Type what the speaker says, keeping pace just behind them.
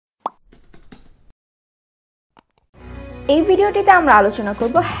এই ভিডিওটিতে আমরা আলোচনা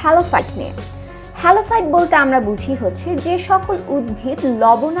করব হ্যালোফাইট নিয়ে। হ্যালোফাইট বলতে আমরা বুঝি হচ্ছে যে সকল উদ্ভিদ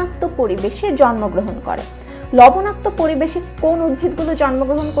লবণাক্ত পরিবেশে জন্মগ্রহণ করে। লবণাক্ত পরিবেশে কোন উদ্ভিদগুলো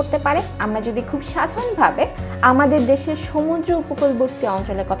জন্মগ্রহণ করতে পারে? আমরা যদি খুব সাধারণভাবে আমাদের দেশের সমুদ্র উপকূলবর্তী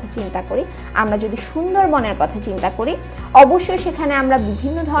অঞ্চলের কথা চিন্তা করি, আমরা যদি সুন্দরবনের কথা চিন্তা করি, অবশ্যই সেখানে আমরা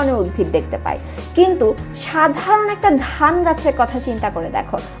বিভিন্ন ধরনের উদ্ভিদ দেখতে পাই। কিন্তু সাধারণ একটা ধান গাছের কথা চিন্তা করে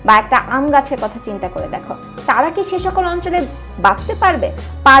দেখো বা একটা আম গাছের কথা চিন্তা করে দেখো, তারা কি সে সকল অঞ্চলে বাঁচতে পারবে?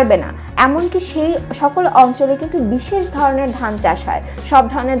 পারবে না। এমনকি সেই সকল অঞ্চলে কিন্তু বিশেষ ধরনের ধান চাষ হয়। সব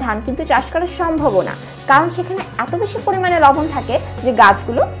ধরনের ধান কিন্তু চাষ করা সম্ভব না, কারণ সেখানে এত বেশি পরিমাণে লবণ থাকে যে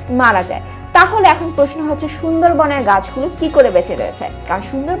গাছগুলো মারা যায়। তাহলে এখন প্রশ্ন হচ্ছে সুন্দরবনের গাছগুলো কি করে বেঁচে রয়েছে? কারণ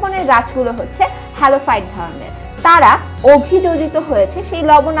সুন্দরবনের গাছগুলো হচ্ছে হ্যালোফাইট ধরনের, তারা অভিযোজিত হয়েছে সেই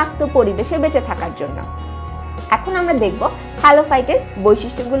লবণাক্ত পরিবেশে বেঁচে থাকার জন্য। এখন আমরা দেখব হ্যালোফাইটের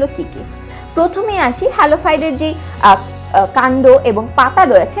বৈশিষ্ট্যগুলো কি কি। প্রথমে আসি, হ্যালোফাইটের যে কাণ্ড এবং পাতা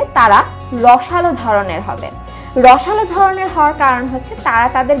রয়েছে তারা রসালো ধরনের হবে। রসালো ধরনের হওয়ার কারণ হচ্ছে তারা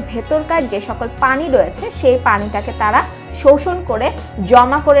তাদের ভেতরকার যে সকল পানি রয়েছে সেই পানিটাকে তারা শোষণ করে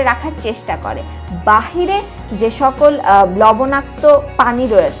জমা করে রাখার চেষ্টা করে। বাহিরে যে সকল লবণাক্ত পানি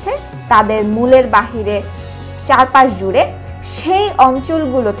রয়েছে তাদের মূলের বাহিরে চারপাশ জুড়ে, সেই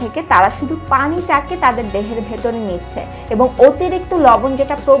অঞ্চলগুলো থেকে তারা শুধু পানিটাকে তাদের দেহের ভেতরে নিচ্ছে এবং অতিরিক্ত লবণ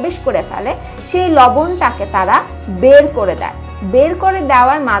যেটা প্রবেশ করে ফেলে সেই লবণটাকে তারা বের করে দেয়। বের করে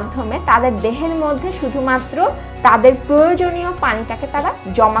দেওয়ার মাধ্যমে তাদের দেহের মধ্যে শুধুমাত্র তাদের প্রয়োজনীয় পানিটাকে তারা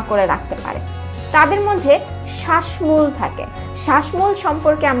জমা করে রাখতে পারে। তাদের মধ্যে শ্বাসমূল থাকে। শ্বাসমূল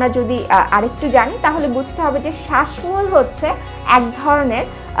সম্পর্কে আমরা যদি আরেকটু জানি তাহলে বুঝতে হবে যে শ্বাসমূল হচ্ছে এক ধরনের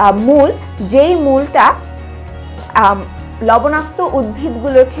মূল, যেই মূলটা লবণাক্ত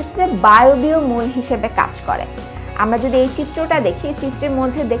উদ্ভিদগুলোর ক্ষেত্রে বায়বীয় মূল হিসেবে কাজ করে। আমরা যদি এই চিত্রটা দেখি, চিত্রের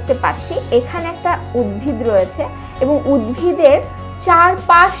মধ্যে দেখতে পাচ্ছি এখানে একটা উদ্ভিদ রয়েছে এবং উদ্ভিদের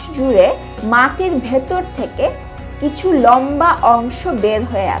চারপাশ জুড়ে মাটির ভেতর থেকে কিছু লম্বা অংশ বের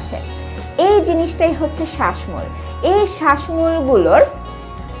হয়ে আছে। এই জিনিসটাই হচ্ছে শ্বাসমূল। এই শ্বাসমূলগুলোর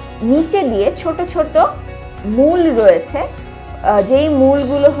নিচে দিয়ে ছোট ছোট মূল রয়েছে, যেই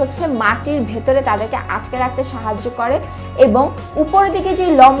মূলগুলো হচ্ছে মাটির ভেতরে তাদেরকে আটকে রাখতে সাহায্য করে এবং উপরের দিকে যে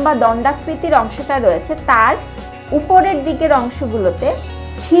লম্বা দণ্ডাকৃতির অংশটা রয়েছে তার উপরের দিকের অংশগুলোতে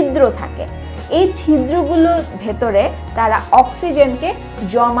ছিদ্র থাকে। এই ছিদ্রগুলোর ভেতরে তারা অক্সিজেনকে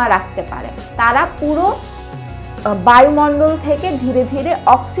জমা রাখতে পারে। তারা পুরো বায়ুমণ্ডল থেকে ধীরে ধীরে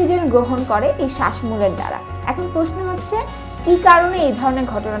অক্সিজেন গ্রহণ করে এই শ্বাসমূলের দ্বারা। এখন প্রশ্ন হচ্ছে কি কারণে এই ধরনের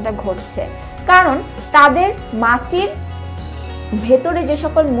ঘটনাটা ঘটছে? কারণ তাদের মাটির ভেতরে যে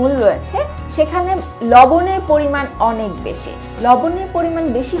সকল মূল রয়েছে সেখানে লবণের পরিমাণ অনেক বেশি। লবণের পরিমাণ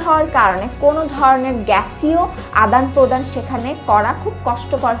বেশি হওয়ার কারণে কোনো ধরনের গ্যাসীয় আদান প্রদান সেখানে করা খুব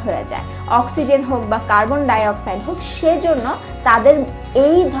কষ্টকর হয়ে যায়। অক্সিজেন হোক বা কার্বন ডাই অক্সাইড হোক, সেজন্য তাদের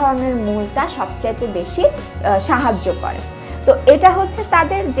এই ধরনের মূলটা সবচাইতে বেশি সাহায্য করে। তো এটা হচ্ছে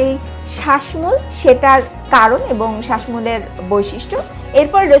তাদের যেই শ্বাসমূল সেটার কারণ এবং শ্বাসমূলের বৈশিষ্ট্য।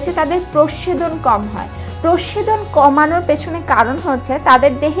 এরপর রয়েছে তাদের প্রস্বেদন কম হয়। প্রস্বেদন কমানোর পেছনে কারণ হচ্ছে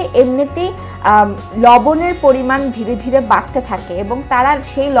তাদের দেহে এমনিতেই লবণের পরিমাণ ধীরে ধীরে বাড়তে থাকে এবং তারা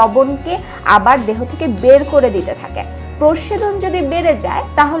সেই লবণকে আবার দেহ থেকে বের করে দিতে থাকে। প্রস্বেদন যদি বেড়ে যায়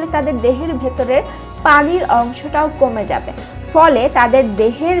তাহলে তাদের দেহের ভেতরের পানির অংশটাও কমে যাবে, ফলে তাদের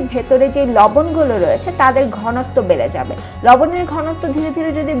দেহের ভেতরে যে লবণগুলো রয়েছে তাদের ঘনত্ব বেড়ে যাবে। লবণের ঘনত্ব ধীরে ধীরে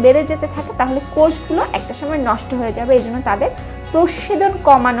যদি বেড়ে যেতে থাকে তাহলে কোষগুলো একটা সময় নষ্ট হয়ে যাবে। এই জন্য তাদের প্রস্বেদন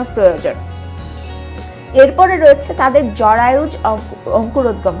কমানো প্রয়োজন। এরপরে রয়েছে তাদের জরায়ুজ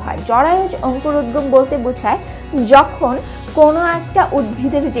অঙ্কুরোদ্গম হয়। জরায়ুজ অঙ্কুরোদ্গম বলতে বোঝায় যখন কোনো একটা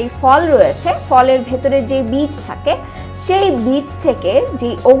উদ্ভিদের যেই ফল রয়েছে, ফলের ভেতরে যে বীজ থাকে, সেই বীজ থেকে যে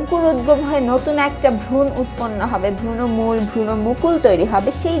অঙ্কুরোদ্গম হয়ে নতুন একটা ভ্রূণ উৎপন্ন হবে, ভ্রূণমূল, ভ্রূণমুকুল তৈরি হবে,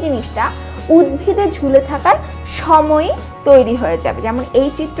 সেই জিনিসটা উদ্ভিদে ঝুলে থাকার সময়ই তৈরি হয়ে যাবে। যেমন এই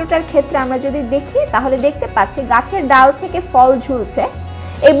চিত্রটার ক্ষেত্রে আমরা যদি দেখি তাহলে দেখতে পাচ্ছি গাছের ডাল থেকে ফল ঝুলছে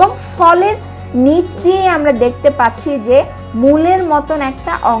এবং ফলের নিচ দিয়ে আমরা দেখতে পাচ্ছি যে মূলের মতন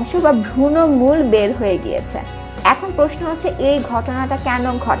একটা অংশ বা ভ্রূণমূল বের হয়ে গিয়েছে। এখন প্রশ্ন হচ্ছে এই ঘটনাটা কেন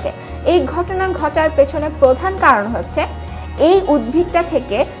ঘটে? এই ঘটনা ঘটার পেছনে প্রধান কারণ হচ্ছে এই উদ্ভিদটা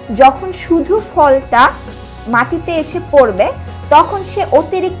থেকে যখন শুধু ফলটা মাটিতে এসে পড়বে তখন সে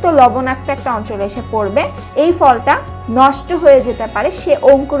অতিরিক্ত লবণাক্ত একটা অঞ্চলে এসে পড়বে, এই ফলটা নষ্ট হয়ে যেতে পারে, সে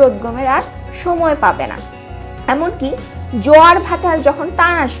অঙ্কুরোদ্গমের আর সময় পাবে না। এমনকি জোয়ার ভাটার যখন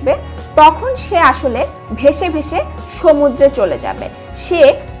টান আসবে তখন সে আসলে ভেসে ভেসে সমুদ্রে চলে যাবে। সে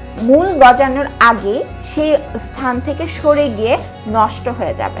মূল গজানোর আগে সেই স্থান থেকে সরে গিয়ে নষ্ট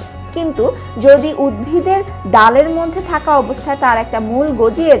হয়ে যাবে। কিন্তু যদি উদ্ভিদের ডালের মধ্যে থাকা অবস্থায় তার একটা মূল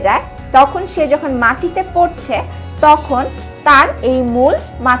গজিয়ে যায়, তখন সে যখন মাটিতে পড়ছে তখন তার এই মূল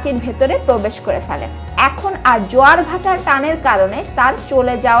মাটির ভেতরে প্রবেশ করে ফেলে। এখন আর জোয়ার ভাটার টানের কারণে তার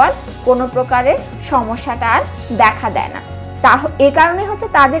চলে যাওয়ার কোনো প্রকারের সমস্যাটা আর দেখা দেয় না। এ কারণে হচ্ছে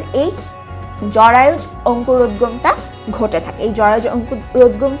তাদের এই জরায়ুজ অঙ্কুরোদ্গমটা ঘটে থাকে। এই জরায়ুজ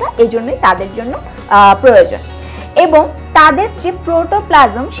অঙ্কুরোদ্গমটা এই জন্যই তাদের জন্য প্রয়োজন। এবং তাদের যে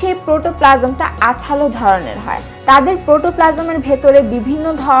প্রোটোপ্লাজম, সেই প্রোটোপ্লাজমটা আঠালো ধরনের হয়। তাদের প্রোটোপ্লাজমের ভেতরে বিভিন্ন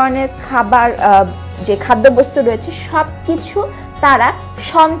ধরনের খাবার, যে খাদ্যবস্তু রয়েছে সব কিছু তারা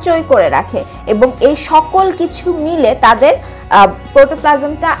সঞ্চয় করে রাখে এবং এই সকল কিছু মিলে তাদের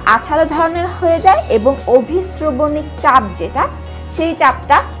প্রোটোপ্লাজমটা আঠালো ধরনের হয়ে যায় এবং অভিস্রবণিক চাপ যেটা, সেই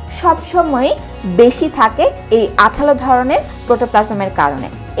চাপটা সবসময় বেশি থাকে এই আঠালো ধরনের প্রোটোপ্লাজমের কারণে।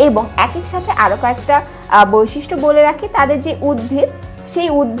 এবং একই সাথে আরও কয়েকটা বৈশিষ্ট্য বলে রাখি, তাদের যে উদ্ভিদ, সেই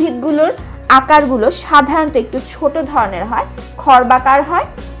উদ্ভিদগুলোর আকারগুলো সাধারণত একটু ছোট ধরনের হয়, খর্বাকার হয়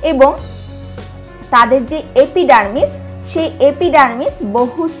এবং তাদের যে এপিডার্মিস, সেই এপিডার্মিস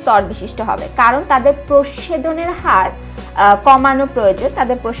বহু স্তর বিশিষ্ট হবে, কারণ তাদের প্রচ্ছেদনের হার কমানো প্রয়োজন,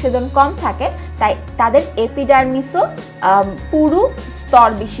 তাদের প্রচ্ছেদন কম থাকে, তাই তাদের এপিডার্মিসও পুরু স্তর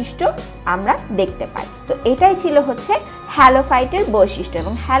বিশিষ্ট আমরা দেখতে পাই। তো এটাই ছিল হচ্ছে হ্যালোফাইটের বৈশিষ্ট্য।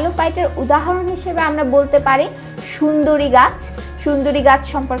 এবং হ্যালোফাইটের উদাহরণ হিসেবে আমরা বলতে পারি সুন্দরী গাছ। সুন্দরী গাছ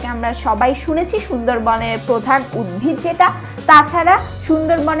সম্পর্কে আমরা সবাই শুনেছি, সুন্দরবনের প্রধান উদ্ভিদ যেটা। তাছাড়া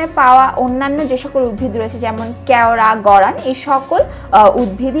সুন্দরবনে পাওয়া অন্যান্য যে সকল উদ্ভিদ রয়েছে যেমন কেওড়া, গরান, এই সকল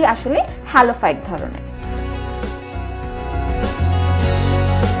উদ্ভিদই আসলে হ্যালোফাইট ধরনের।